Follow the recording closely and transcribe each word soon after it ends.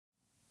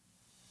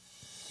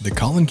The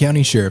Collin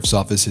County Sheriff's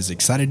Office is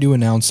excited to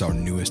announce our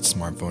newest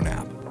smartphone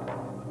app.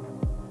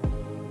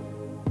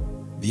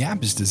 The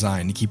app is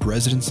designed to keep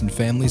residents and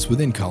families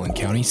within Collin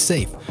County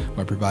safe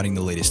by providing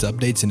the latest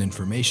updates and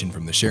information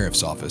from the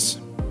Sheriff's Office.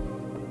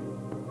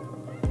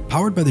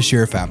 Powered by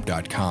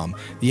thesherifapp.com,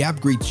 the app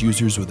greets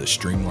users with a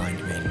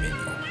streamlined main menu,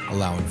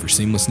 allowing for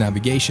seamless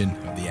navigation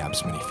of the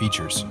app's many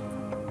features.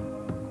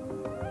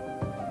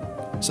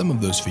 Some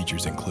of those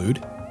features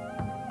include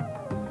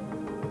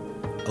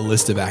a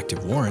list of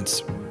active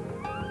warrants,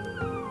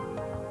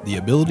 the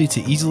ability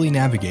to easily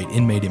navigate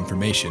inmate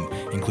information,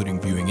 including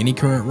viewing any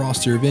current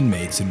roster of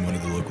inmates in one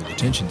of the local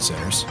detention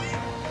centers,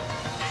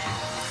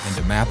 and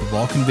a map of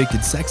all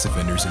convicted sex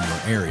offenders in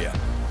your area.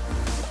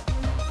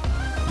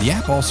 The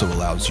app also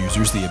allows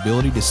users the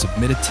ability to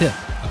submit a tip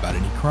about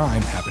any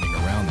crime happening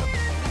around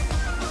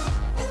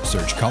them.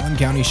 Search Collin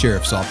County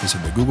Sheriff's Office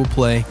in the Google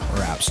Play or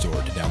App Store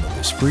to download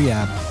this free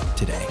app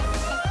today.